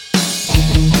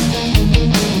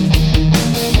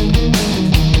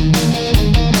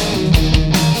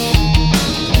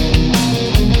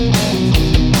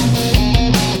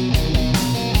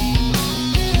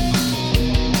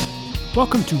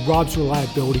Welcome to Rob's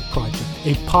Reliability Project,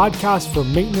 a podcast for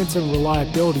maintenance and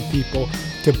reliability people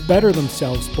to better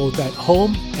themselves both at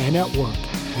home and at work.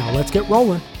 Now let's get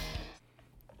rolling.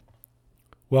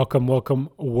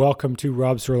 Welcome to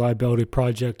Rob's Reliability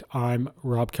Project. I'm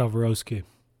Rob Kalwarowski.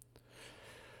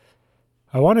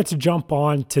 I wanted to jump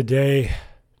on today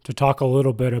to talk a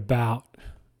little bit about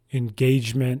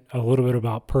engagement, a little bit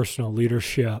about personal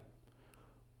leadership,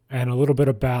 and a little bit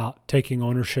about taking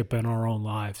ownership in our own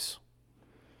lives.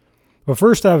 But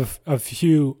first, I have a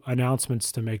few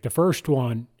announcements to make. The first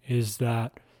one is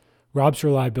that Rob's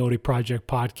Reliability Project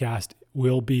podcast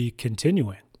will be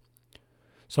continuing.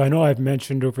 So I know I've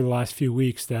mentioned over the last few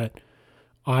weeks that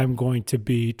I'm going to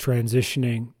be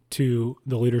transitioning to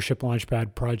the Leadership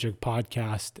Launchpad Project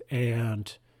podcast.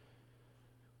 And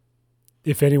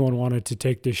if anyone wanted to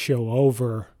take this show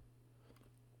over,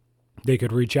 they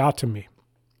could reach out to me.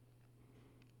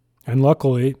 And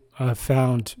luckily, I've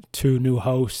found two new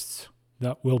hosts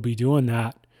that will be doing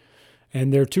that.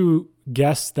 And they're two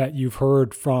guests that you've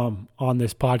heard from on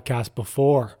this podcast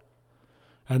before.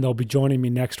 And they'll be joining me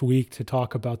next week to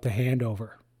talk about the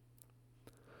handover.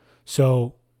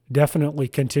 So definitely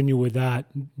continue with that.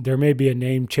 There may be a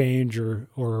name change or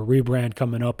a rebrand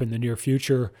coming up in the near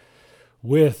future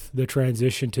with the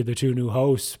transition to the two new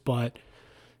hosts. But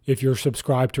if you're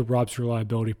subscribed to Rob's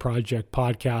Reliability Project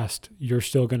podcast, you're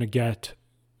still going to get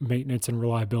maintenance and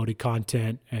reliability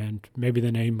content, and maybe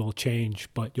the name will change,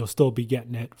 but you'll still be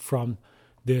getting it from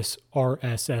this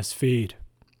RSS feed.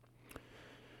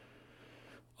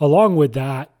 Along with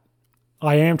that,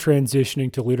 I am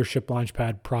transitioning to Leadership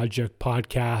Launchpad Project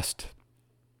podcast,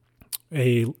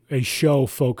 a show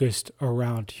focused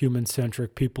around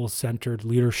human-centric, people-centered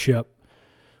leadership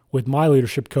with my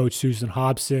leadership coach, Susan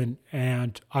Hobson,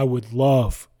 and I would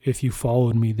love if you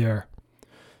followed me there.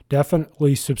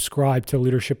 Definitely subscribe to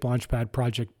Leadership Launchpad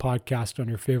Project podcast on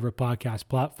your favorite podcast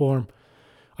platform.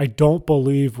 I don't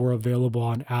believe we're available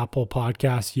on Apple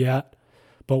Podcasts yet,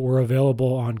 but we're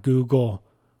available on Google,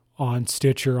 on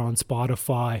Stitcher, on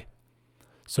Spotify.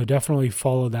 So definitely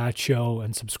follow that show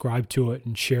and subscribe to it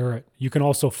and share it. You can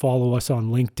also follow us on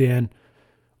LinkedIn,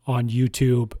 on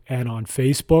YouTube, and on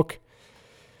Facebook.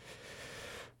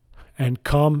 And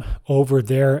come over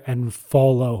there and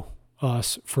follow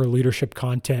us for leadership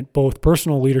content, both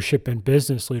personal leadership and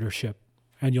business leadership.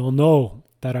 And you'll know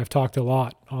that I've talked a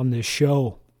lot on this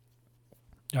show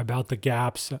about the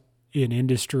gaps in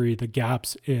industry, the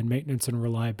gaps in maintenance and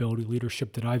reliability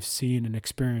leadership that I've seen and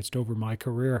experienced over my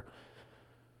career.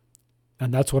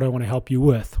 And that's what I want to help you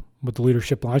with the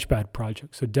Leadership Launchpad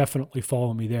Project. So definitely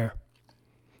follow me there.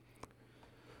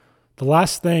 The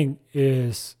last thing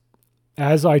is,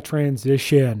 as I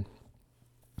transition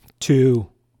to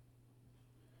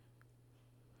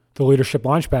the Leadership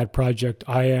Launchpad Project,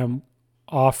 I am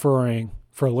offering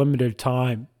for a limited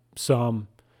time some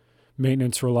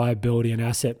maintenance, reliability, and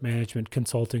asset management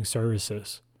consulting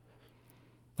services.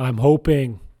 I'm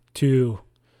hoping to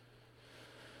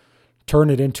turn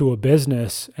it into a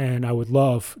business, and I would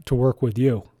love to work with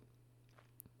you.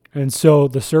 And so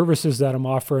the services that I'm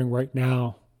offering right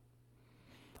now,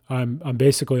 I'm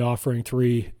basically offering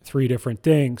three different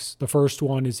things. The first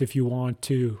one is if you want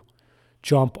to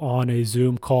jump on a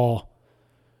Zoom call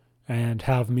and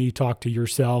have me talk to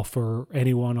yourself or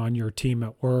anyone on your team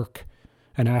at work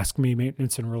and ask me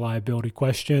maintenance and reliability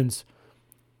questions,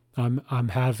 I'm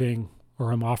offering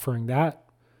that.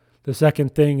 The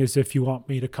second thing is if you want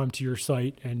me to come to your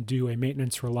site and do a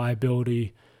maintenance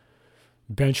reliability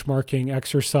benchmarking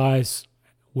exercise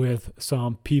with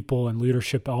some people and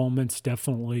leadership elements,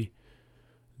 definitely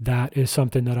that is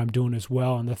something that I'm doing as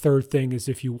well. And the third thing is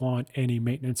if you want any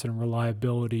maintenance and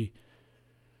reliability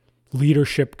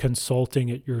leadership consulting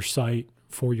at your site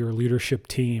for your leadership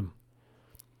team,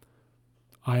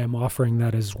 I am offering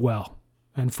that as well.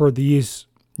 And for these,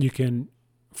 you can,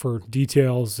 for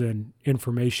details and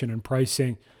information and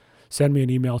pricing, send me an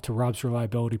email to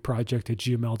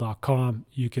robsreliabilityproject@gmail.com.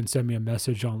 You can send me a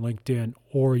message on LinkedIn,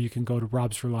 or you can go to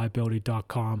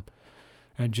robsreliability.com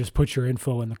and just put your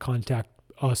info in the contact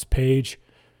us page,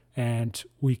 and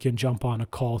we can jump on a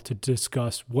call to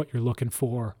discuss what you're looking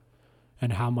for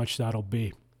and how much that'll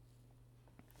be.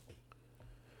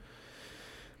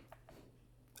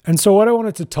 And so what I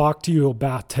wanted to talk to you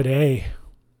about today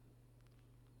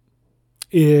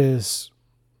is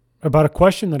about a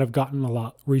question that I've gotten a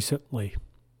lot recently.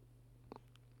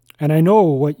 And I know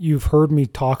what you've heard me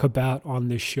talk about on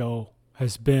this show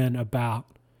has been about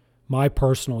my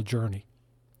personal journey.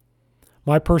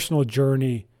 My personal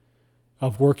journey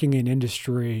of working in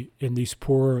industry in these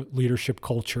poor leadership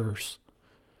cultures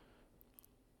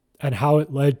and how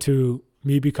it led to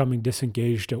me becoming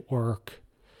disengaged at work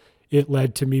it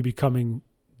led to me becoming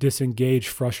disengaged,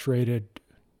 frustrated,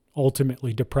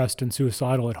 ultimately depressed and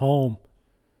suicidal at home.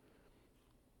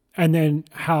 And then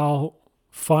how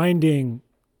finding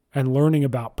and learning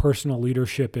about personal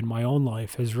leadership in my own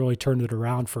life has really turned it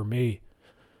around for me.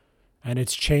 And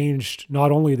it's changed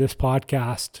not only this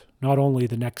podcast, not only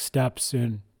the next steps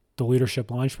in the Leadership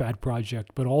Launchpad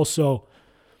project, but also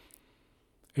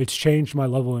it's changed my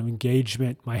level of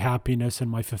engagement, my happiness, and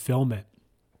my fulfillment.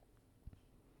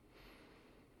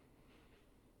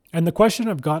 And the question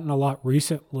I've gotten a lot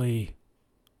recently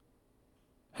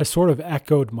has sort of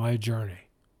echoed my journey.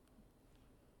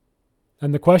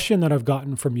 And the question that I've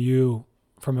gotten from you,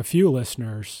 from a few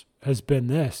listeners, has been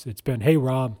this. It's been, hey,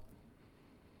 Rob,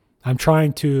 I'm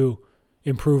trying to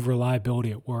improve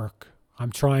reliability at work.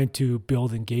 I'm trying to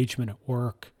build engagement at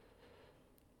work.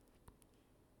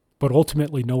 But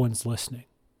ultimately, no one's listening.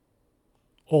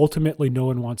 Ultimately, no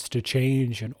one wants to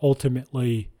change. And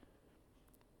ultimately,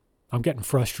 I'm getting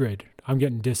frustrated. I'm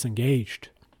getting disengaged.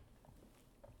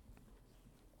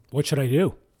 What should I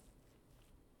do?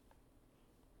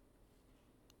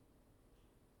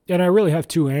 And I really have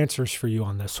two answers for you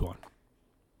on this one.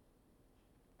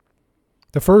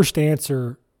 The first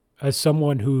answer, as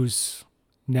someone who's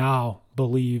now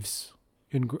believes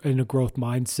in a growth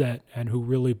mindset and who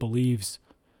really believes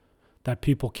that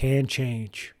people can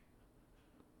change,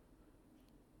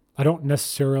 I don't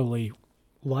necessarily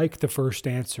like the first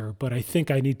answer, but I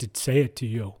think I need to say it to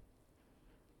you.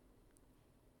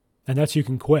 And that's you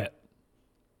can quit.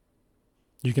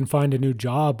 You can find a new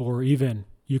job, or even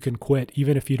you can quit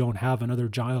even if you don't have another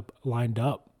job lined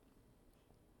up.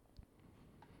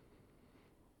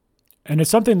 And it's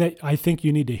something that I think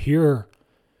you need to hear,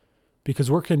 because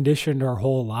we're conditioned our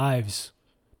whole lives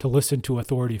to listen to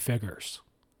authority figures.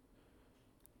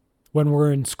 When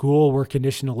we're in school, we're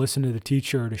conditioned to listen to the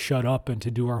teacher, to shut up and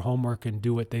to do our homework and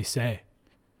do what they say.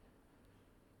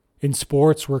 In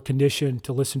sports, we're conditioned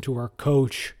to listen to our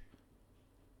coach,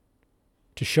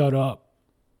 to shut up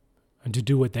and to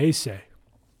do what they say.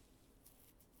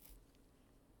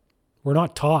 We're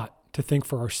not taught to think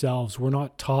for ourselves. We're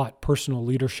not taught personal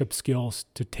leadership skills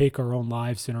to take our own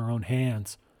lives in our own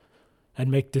hands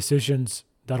and make decisions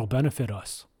that'll benefit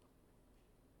us.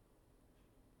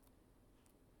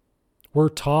 We're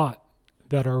taught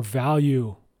that our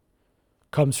value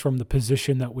comes from the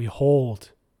position that we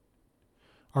hold.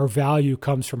 Our value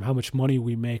comes from how much money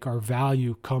we make. Our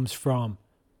value comes from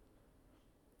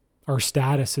our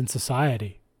status in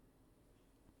society.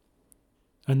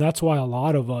 And that's why a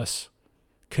lot of us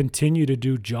continue to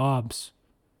do jobs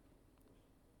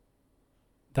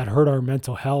that hurt our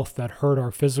mental health, that hurt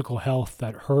our physical health,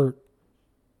 that hurt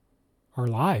our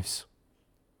lives.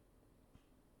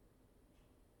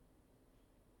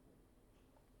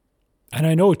 And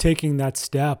I know taking that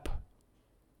step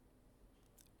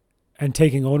and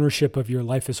taking ownership of your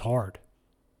life is hard.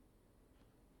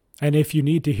 And if you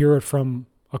need to hear it from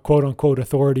a quote-unquote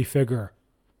authority figure,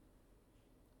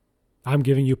 I'm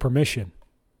giving you permission.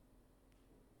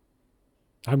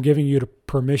 I'm giving you the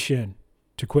permission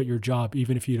to quit your job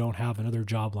even if you don't have another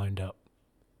job lined up.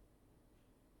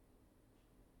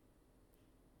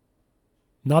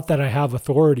 Not that I have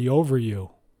authority over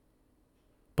you,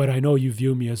 but I know you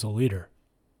view me as a leader.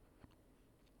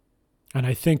 And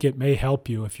I think it may help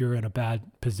you if you're in a bad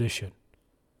position.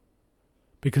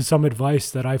 Because some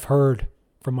advice that I've heard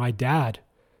from my dad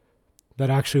that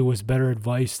actually was better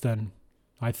advice than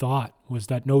I thought was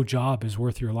that no job is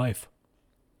worth your life.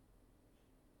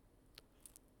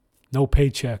 No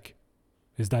paycheck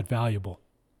is that valuable.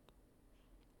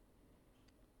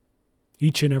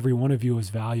 Each and every one of you is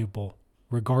valuable,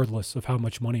 regardless of how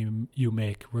much money you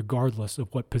make, regardless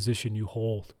of what position you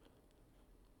hold.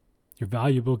 You're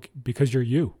valuable because you're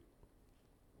you.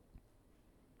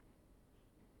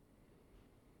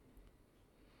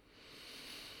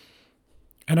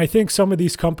 And I think some of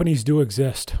these companies do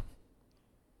exist.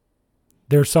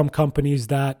 There's some companies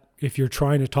that if you're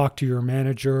trying to talk to your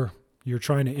manager, you're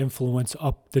trying to influence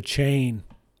up the chain,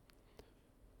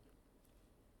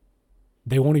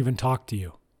 they won't even talk to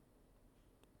you.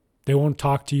 They won't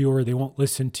talk to you, or they won't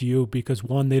listen to you because,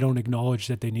 one, they don't acknowledge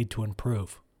that they need to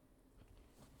improve.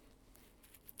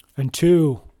 And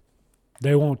two,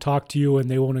 they won't talk to you and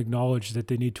they won't acknowledge that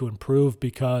they need to improve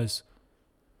because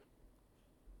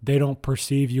they don't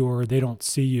perceive you, or they don't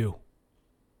see you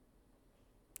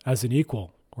as an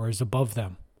equal or as above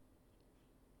them.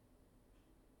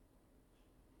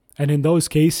 And in those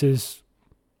cases,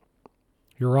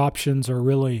 your options are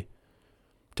really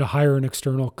to hire an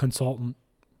external consultant,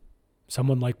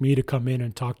 someone like me, to come in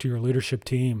and talk to your leadership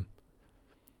team,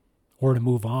 or to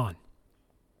move on.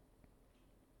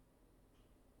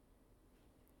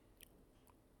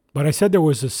 But I said there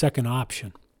was a second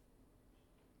option.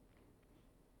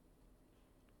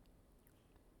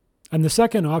 And the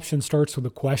second option starts with a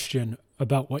question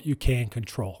about what you can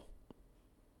control.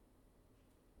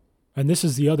 And this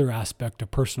is the other aspect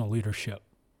of personal leadership.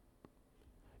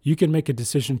 You can make a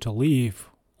decision to leave,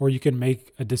 or you can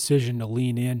make a decision to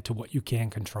lean into what you can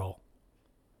control.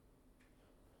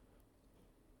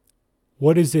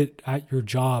 What is it at your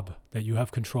job that you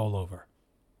have control over?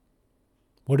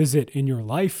 What is it in your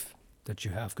life that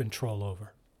you have control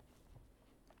over?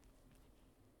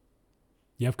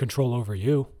 You have control over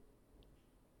you.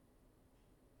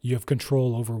 You have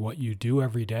control over what you do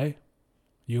every day.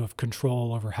 You have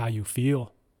control over how you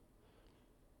feel.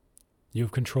 You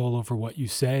have control over what you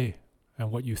say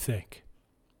and what you think.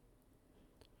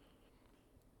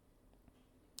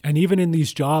 And even in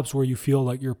these jobs where you feel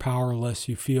like you're powerless,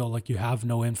 you feel like you have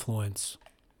no influence,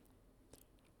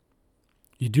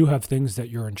 you do have things that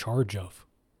you're in charge of.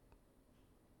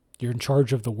 You're in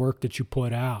charge of the work that you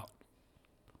put out.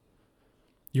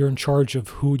 You're in charge of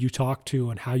who you talk to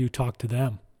and how you talk to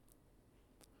them.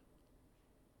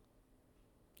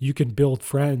 You can build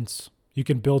friends, you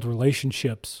can build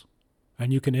relationships,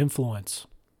 and you can influence.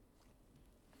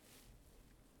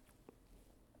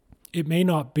 It may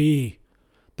not be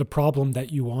the problem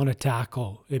that you want to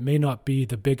tackle. It may not be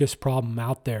the biggest problem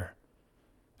out there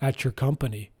at your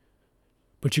company,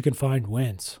 but you can find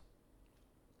wins.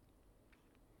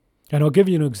 And I'll give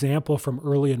you an example from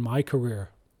early in my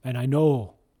career. And I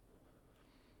know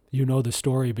you know the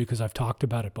story because I've talked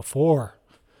about it before.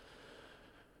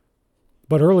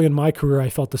 But early in my career, I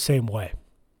felt the same way.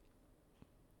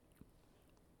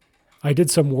 I did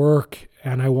some work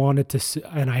and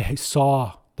I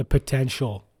saw the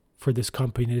potential for this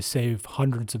company to save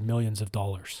hundreds of millions of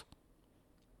dollars.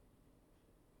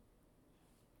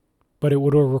 But it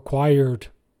would have required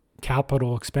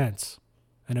capital expense,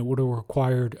 and it would have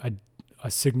required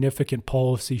a significant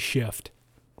policy shift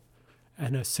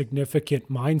and a significant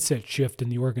mindset shift in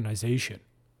the organization.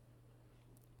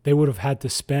 They would have had to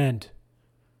spend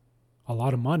a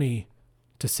lot of money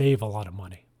to save a lot of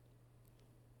money.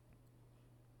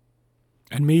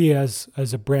 And me as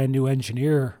a brand new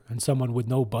engineer and someone with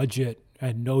no budget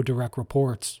and no direct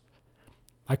reports,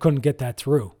 I couldn't get that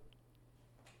through.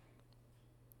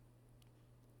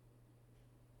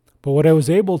 But what I was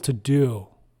able to do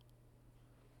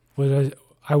was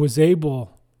I was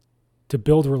able to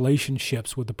build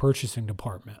relationships with the purchasing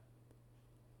department.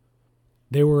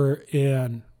 They were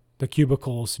in the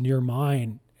cubicles near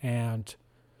mine, and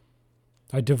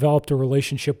I developed a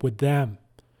relationship with them.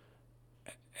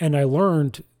 And I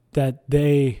learned that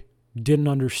they didn't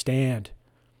understand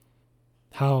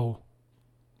how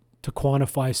to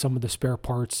quantify some of the spare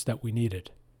parts that we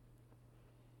needed.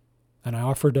 And I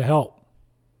offered to help.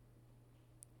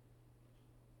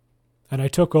 And I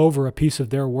took over a piece of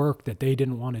their work that they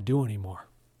didn't want to do anymore.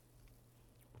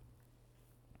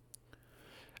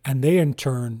 And they in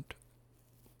turn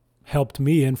helped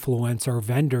me influence our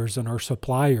vendors and our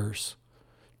suppliers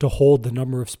to hold the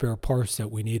number of spare parts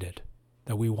that we needed,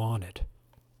 that we wanted.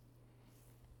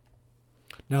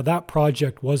 Now that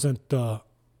project wasn't the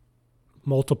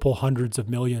multiple hundreds of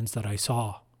millions that I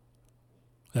saw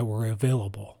that were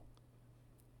available,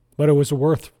 but it was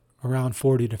worth around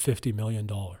 $40 to $50 million.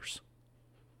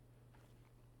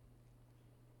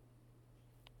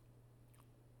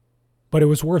 But it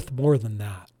was worth more than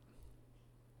that.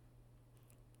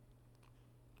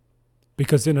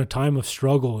 Because in a time of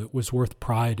struggle, it was worth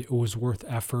pride, it was worth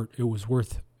effort, it was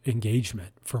worth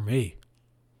engagement for me.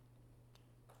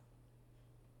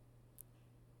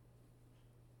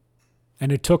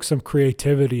 And it took some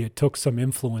creativity, it took some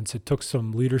influence, it took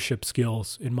some leadership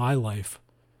skills in my life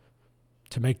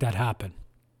to make that happen.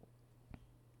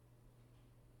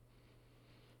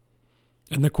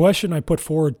 And the question I put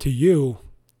forward to you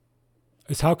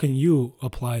is, how can you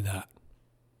apply that?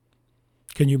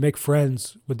 Can you make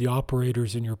friends with the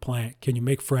operators in your plant? Can you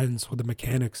make friends with the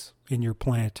mechanics in your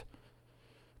plant?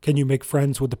 Can you make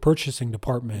friends with the purchasing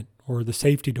department or the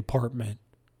safety department?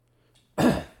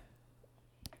 Can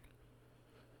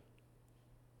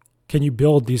you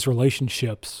build these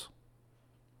relationships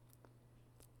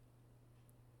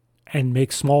and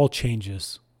make small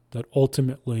changes that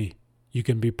ultimately you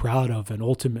can be proud of and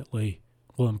ultimately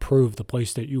will improve the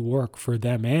place that you work for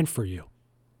them and for you?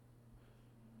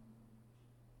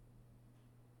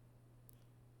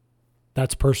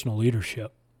 That's personal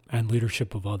leadership and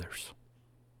leadership of others.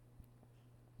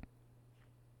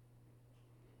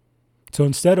 So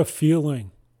instead of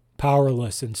feeling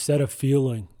powerless, instead of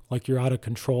feeling like you're out of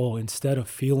control, instead of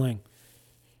feeling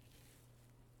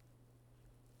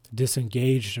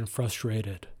disengaged and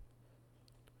frustrated,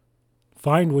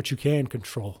 Find what you can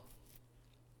control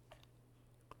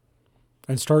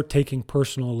and start taking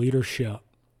personal leadership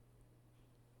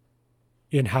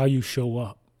in how you show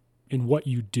up, in what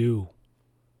you do,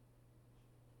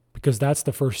 because that's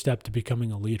the first step to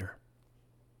becoming a leader.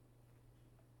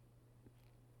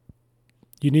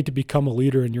 You need to become a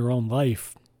leader in your own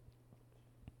life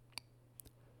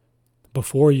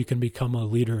before you can become a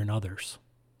leader in others.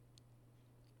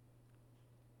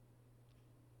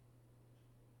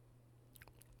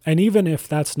 And even if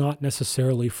that's not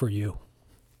necessarily for you,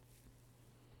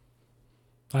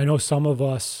 I know some of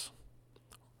us,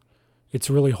 it's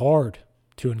really hard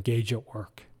to engage at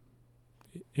work.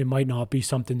 It might not be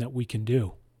something that we can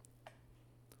do.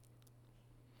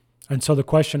 And so the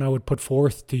question I would put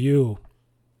forth to you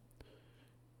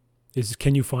is,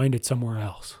 can you find it somewhere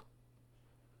else?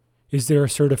 Is there a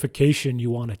certification you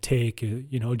want to take? Do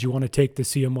you want to take the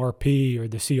CMRP or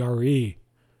the CRE?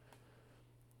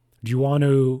 Do you want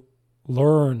to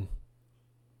learn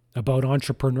about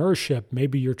entrepreneurship?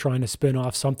 Maybe you're trying to spin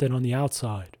off something on the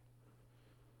outside.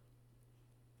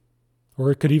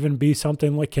 Or it could even be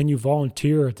something like, can you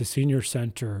volunteer at the senior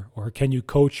center? Or can you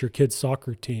coach your kid's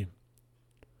soccer team?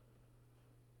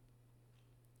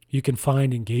 You can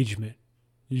find engagement.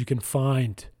 You can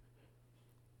find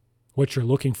what you're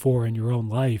looking for in your own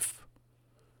life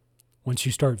once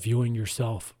you start viewing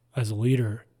yourself as a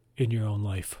leader in your own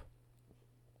life.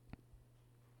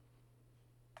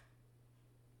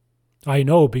 I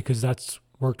know, because that's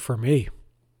worked for me.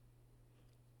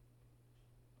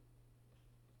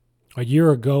 A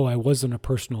year ago, I wasn't a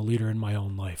personal leader in my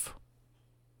own life.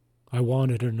 I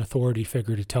wanted an authority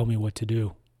figure to tell me what to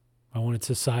do. I wanted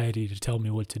society to tell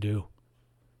me what to do.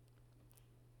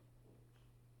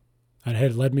 And it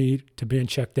had led me to being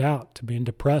checked out, to being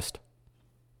depressed.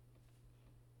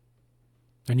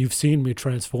 And you've seen me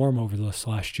transform over this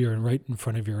last year and right in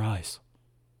front of your eyes.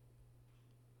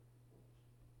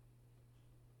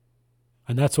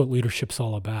 And that's what leadership's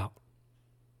all about.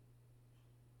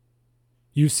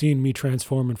 You've seen me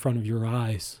transform in front of your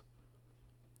eyes.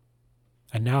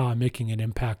 And now I'm making an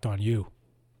impact on you.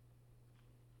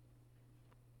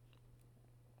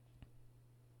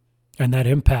 And that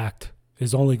impact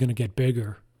is only going to get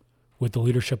bigger with the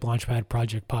Leadership Launchpad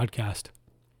Project podcast.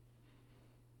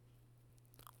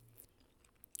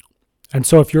 And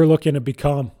so if you're looking to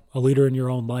become a leader in your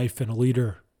own life and a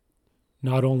leader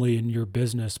not only in your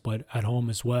business but at home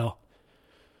as well,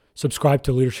 subscribe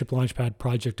to Leadership Launchpad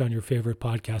Project on your favorite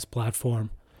podcast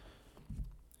platform.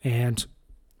 And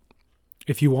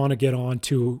if you want to get on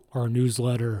to our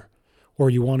newsletter,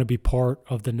 or you want to be part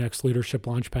of the next Leadership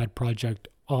Launchpad Project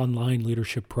online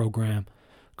leadership program,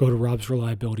 go to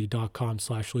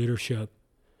robsreliability.com/leadership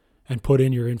and put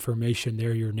in your information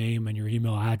there, your name and your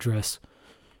email address,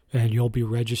 and you'll be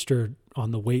registered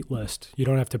on the wait list. You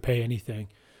don't have to pay anything,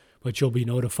 but you'll be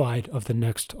notified of the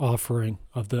next offering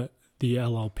of the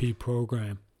LLP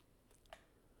program.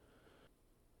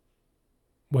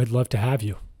 I'd love to have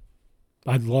you.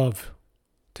 I'd love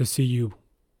to see you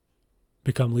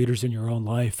become leaders in your own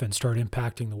life and start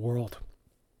impacting the world.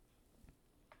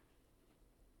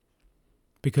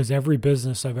 Because every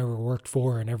business I've ever worked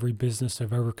for and every business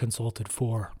I've ever consulted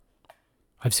for,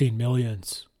 I've seen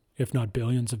millions, if not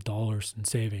billions of dollars in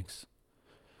savings.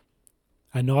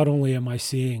 And not only am I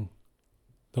seeing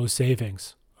those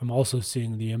savings, I'm also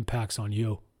seeing the impacts on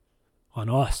you, on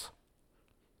us.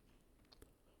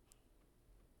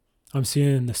 I'm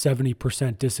seeing the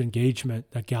 70%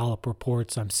 disengagement that Gallup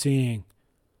reports. I'm seeing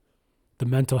the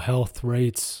mental health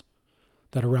rates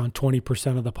that around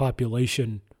 20% of the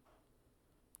population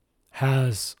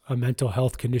has a mental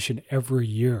health condition every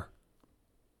year.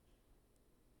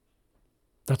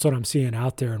 That's what I'm seeing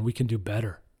out there, and we can do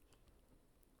better.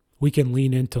 We can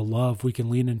lean into love. We can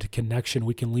lean into connection.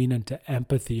 We can lean into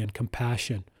empathy and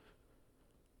compassion.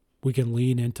 We can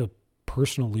lean into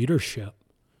personal leadership.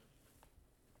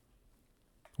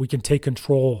 We can take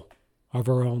control of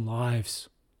our own lives.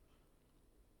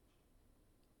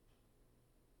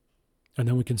 And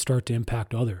then we can start to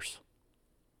impact others.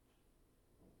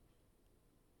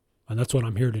 And that's what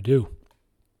I'm here to do.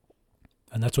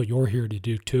 And that's what you're here to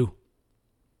do too.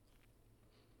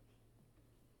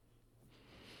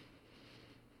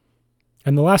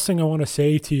 And the last thing I want to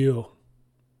say to you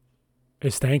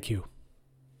is thank you.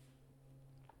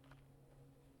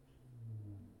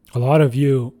 A lot of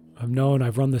you have known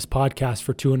I've run this podcast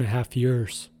for 2.5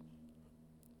 years.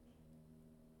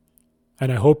 And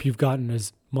I hope you've gotten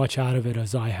as much out of it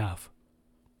as I have.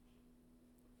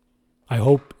 I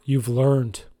hope you've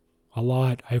learned a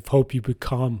lot. I hope you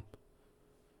become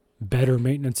better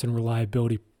maintenance and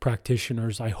reliability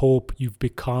practitioners. I hope you've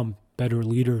become better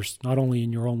leaders, not only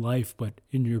in your own life, but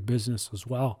in your business as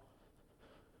well.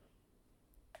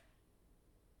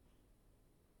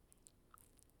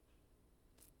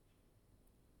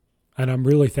 And I'm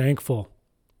really thankful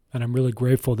and I'm really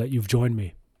grateful that you've joined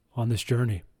me on this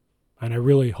journey. And I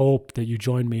really hope that you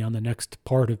join me on the next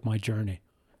part of my journey.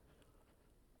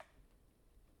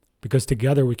 Because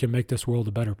together we can make this world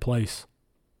a better place.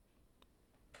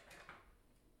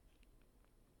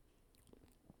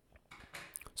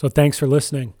 So thanks for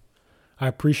listening. I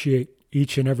appreciate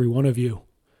each and every one of you.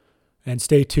 And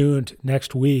stay tuned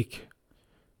next week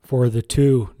for the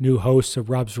 2 new hosts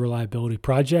of Rob's Reliability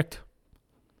Project.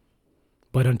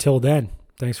 But until then,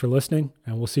 thanks for listening,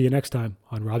 and we'll see you next time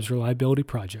on Rob's Reliability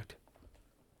Project.